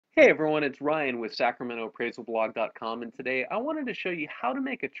Hey everyone, it's Ryan with SacramentoAppraisalBlog.com, and today I wanted to show you how to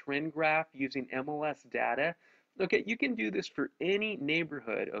make a trend graph using MLS data. Okay, you can do this for any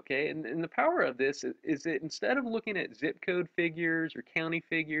neighborhood, okay? And the power of this is that instead of looking at zip code figures or county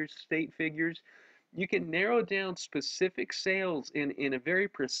figures, state figures, you can narrow down specific sales in a very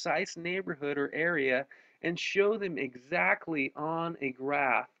precise neighborhood or area and show them exactly on a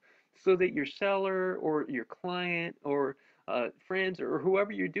graph so that your seller or your client or friends or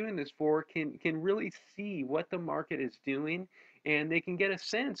whoever you're doing this for can really see what the market is doing, and they can get a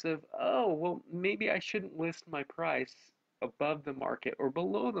sense of, oh well, maybe I shouldn't list my price above the market or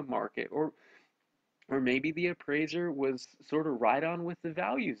below the market, or maybe the appraiser was sort of right on with the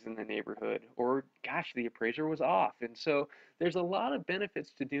values in the neighborhood, or gosh, the appraiser was off. And so there's a lot of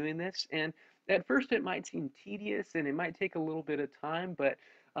benefits to doing this. And at first it might seem tedious and it might take a little bit of time, but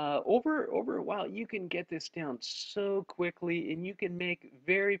over a while you can get this down so quickly, and you can make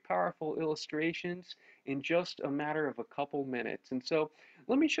very powerful illustrations in just a matter of a couple minutes. And so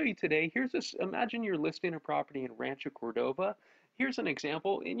let me show you today. Here's this. Imagine you're listing a property in Rancho Cordova. Here's an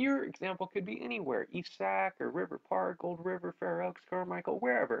example, and your example could be anywhere: East Sac or River Park, Gold River, Fair Oaks, Carmichael,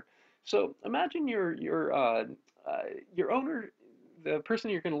 wherever. So imagine your owner, the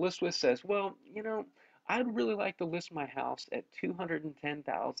person you're going to list with, says, well, I'd really like to list my house at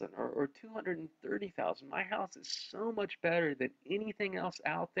 210,000 or 230,000. My house is so much better than anything else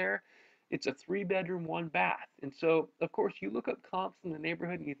out there. It's a three-bedroom, one bath. And so, of course, you look up comps in the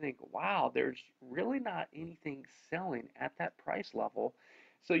neighborhood and you think, wow, there's really not anything selling at that price level.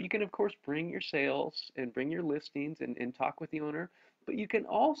 So you can, of course, bring your sales and bring your listings and talk with the owner, but you can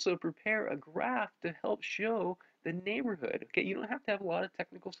also prepare a graph to help show the neighborhood. Okay, you don't have to have a lot of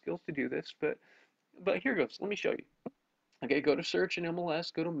technical skills to do this, but here goes. Let me show you. Okay, go to search in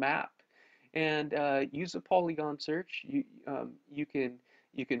MLS, go to map, and use a polygon search. You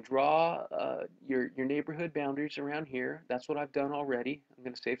can draw your neighborhood boundaries around here. That's what I've done already. I'm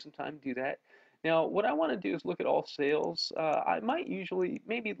going to save some time to do that. Now, what I want to do is look at all sales. I might usually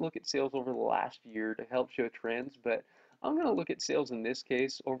maybe look at sales over the last year to help show trends, but I'm going to look at sales in this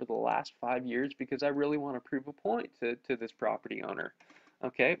case over the last 5 years because I really want to prove a point to this property owner.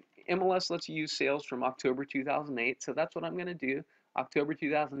 Okay, MLS lets you use sales from October 2008, so that's what I'm going to do. October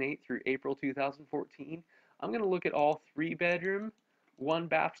 2008 through April 2014. I'm going to look at all three-bedroom,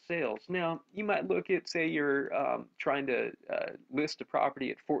 one-bath sales. Now, you might look at, say, you're trying to list a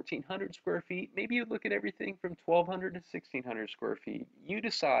property at 1,400 square feet. Maybe you look at everything from 1,200 to 1,600 square feet. You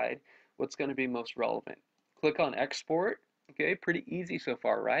decide what's going to be most relevant. Click on Export. Okay, pretty easy so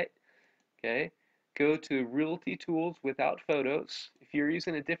far, right? Okay, go to Realty Tools without photos. If you're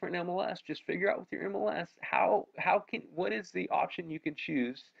using a different MLS, just figure out with your MLS what is the option you can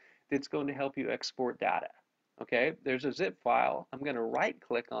choose that's going to help you export data. Okay, there's a zip file. I'm going to right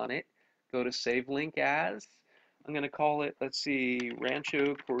click on it, go to Save Link As. I'm going to call it, let's see,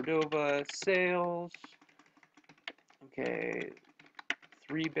 Rancho Cordova Sales. Okay,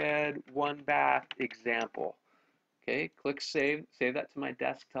 3-bed, 1-bath example. Okay, click save. Save that to my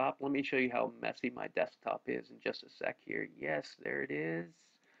desktop. Let me show you how messy my desktop is in just a sec here. Yes, there it is.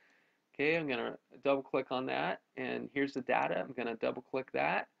 Okay, I'm going to double click on that, and here's the data. I'm going to double click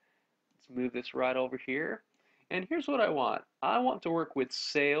that. Let's move this right over here. And here's what I want. I want to work with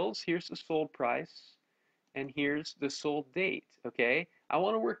sales. Here's the sold price, and here's the sold date. Okay, I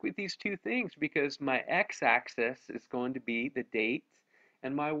want to work with these two things because my x-axis is going to be the date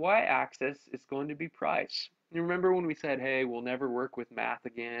and my y-axis is going to be price. You remember when we said, hey, we'll never work with math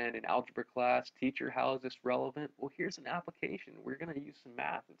again in algebra class? Teacher, how is this relevant? Well, here's an application. We're going to use some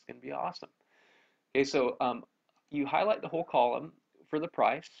math. It's going to be awesome. Okay, so you highlight the whole column for the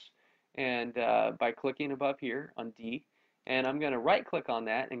price, and by clicking above here on D, and I'm going to right click on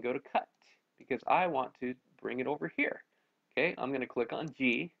that and go to cut because I want to bring it over here. Okay, I'm going to click on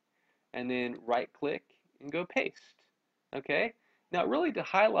G and then right click and go paste. Okay, now really to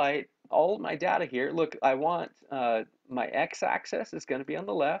highlight all of my data here, look, I want my x-axis is going to be on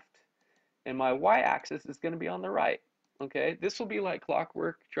the left and my y-axis is going to be on the right. Okay, this will be like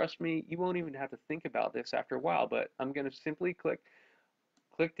clockwork. Trust me, you won't even have to think about this after a while, but I'm going to simply click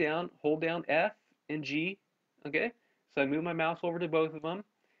down, hold down F and G. Okay, so I move my mouse over to both of them.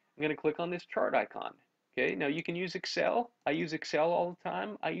 I'm going to click on this chart icon. Okay, now you can use Excel. I use Excel all the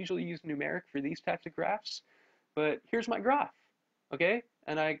time. I usually use Gnumeric for these types of graphs, but here's my graph. Okay,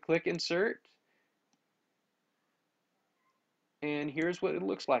 and I click Insert, and here's what it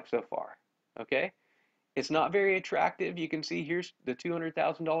looks like so far. Okay, it's not very attractive. You can see here's the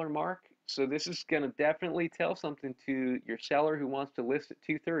 $200,000 mark. So this is going to definitely tell something to your seller who wants to list at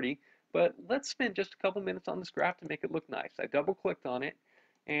 230. But let's spend just a couple minutes on this graph to make it look nice. I double clicked on it,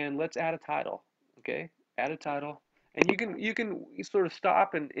 and let's add a title. Okay, add a title, and you can sort of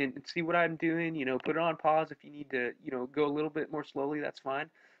stop and see what I'm doing. Put it on pause if you need to. Go a little bit more slowly. That's fine.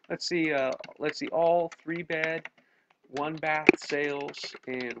 Let's see all 3-bed, 1-bath sales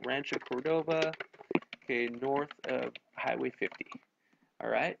in Rancho Cordova. Okay, north of Highway 50. All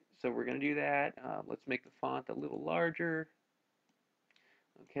right, so we're gonna do that. Let's make the font a little larger.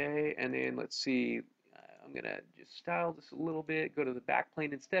 Okay, and then let's see, I'm gonna just style this a little bit, go to the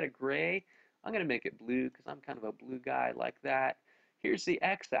backplane. Instead of gray, I'm gonna make it blue because I'm kind of a blue guy like that. Here's the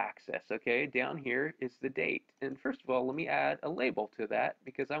x-axis, okay? Down here is the date. And first of all, let me add a label to that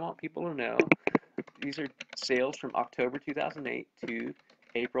because I want people to know these are sales from October 2008 to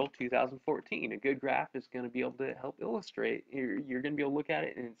April 2014. A good graph is going to be able to help illustrate. You're going to be able to look at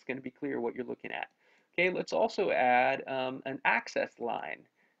it and it's going to be clear what you're looking at. Okay, let's also add an access line,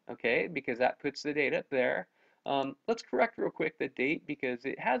 okay, because that puts the date up there. Let's correct real quick the date because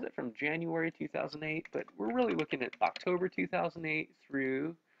it has it from January 2008, but we're really looking at October 2008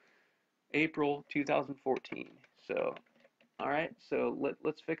 through April 2014. So all right, so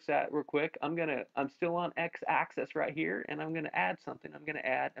let's fix that real quick. I'm still on x-axis right here, and I'm gonna add something. I'm gonna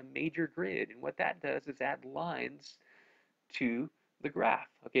add a major grid, and what that does is add lines to the graph.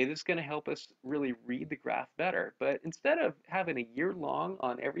 Okay, this is gonna help us really read the graph better. But instead of having a year long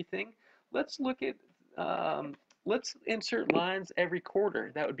on everything, let's look at let's insert lines every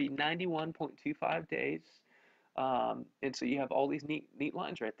quarter. That would be 91.25 days, and so you have all these neat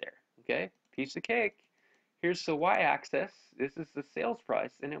lines right there. Okay, piece of cake. Here's the y-axis. This is the sales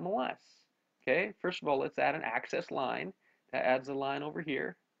price in MLS. Okay, first of all, let's add an axis line. That adds a line over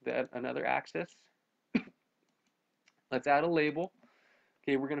here. That another axis. Let's add a label.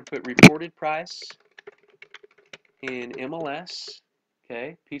 Okay, we're going to put reported price in MLS.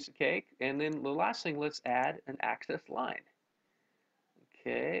 Okay, piece of cake. And then the last thing, let's add an axis line.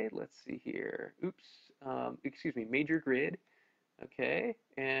 Okay, let's see here. Oops, excuse me, major grid. Okay,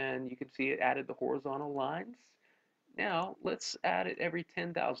 and you can see it added the horizontal lines. Now, let's add it every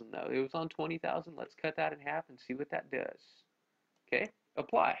 10,000 though. It was on 20,000. Let's cut that in half and see what that does. Okay,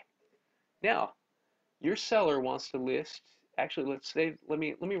 apply. Now, your seller wants to list, actually let's save, let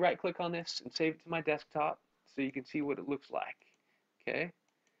me right click on this and save it to my desktop so you can see what it looks like. Okay,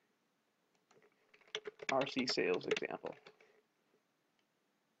 RC sales example.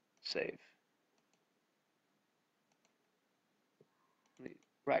 Save. Let me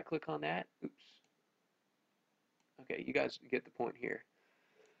right click on that. Oops. Okay, you guys get the point here.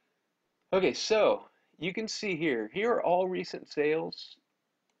 Okay, so you can see here are all recent sales.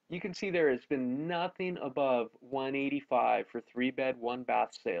 You can see there has been nothing above 185 for 3-bed,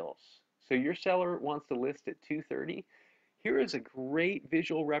 1-bath sales. So your seller wants to list at 230. Here is a great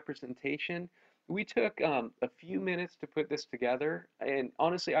visual representation. We took a few minutes to put this together, and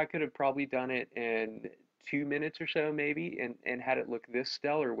honestly, I could have probably done it in 2 minutes or so maybe, and had it look this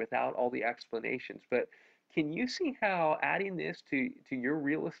stellar without all the explanations. But can you see how adding this to your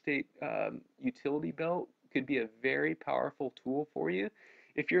real estate utility belt could be a very powerful tool for you?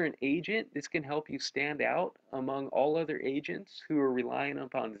 If you're an agent, this can help you stand out among all other agents who are relying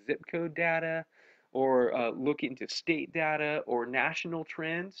upon zip code data or looking to state data or national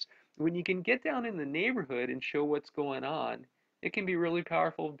trends. When you can get down in the neighborhood and show what's going on, it can be really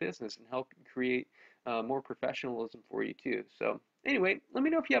powerful business and help create more professionalism for you too. So anyway, let me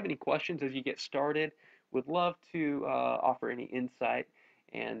know if you have any questions as you get started. Would love to offer any insight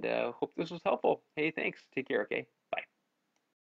and hope this was helpful. Hey, thanks. Take care, okay?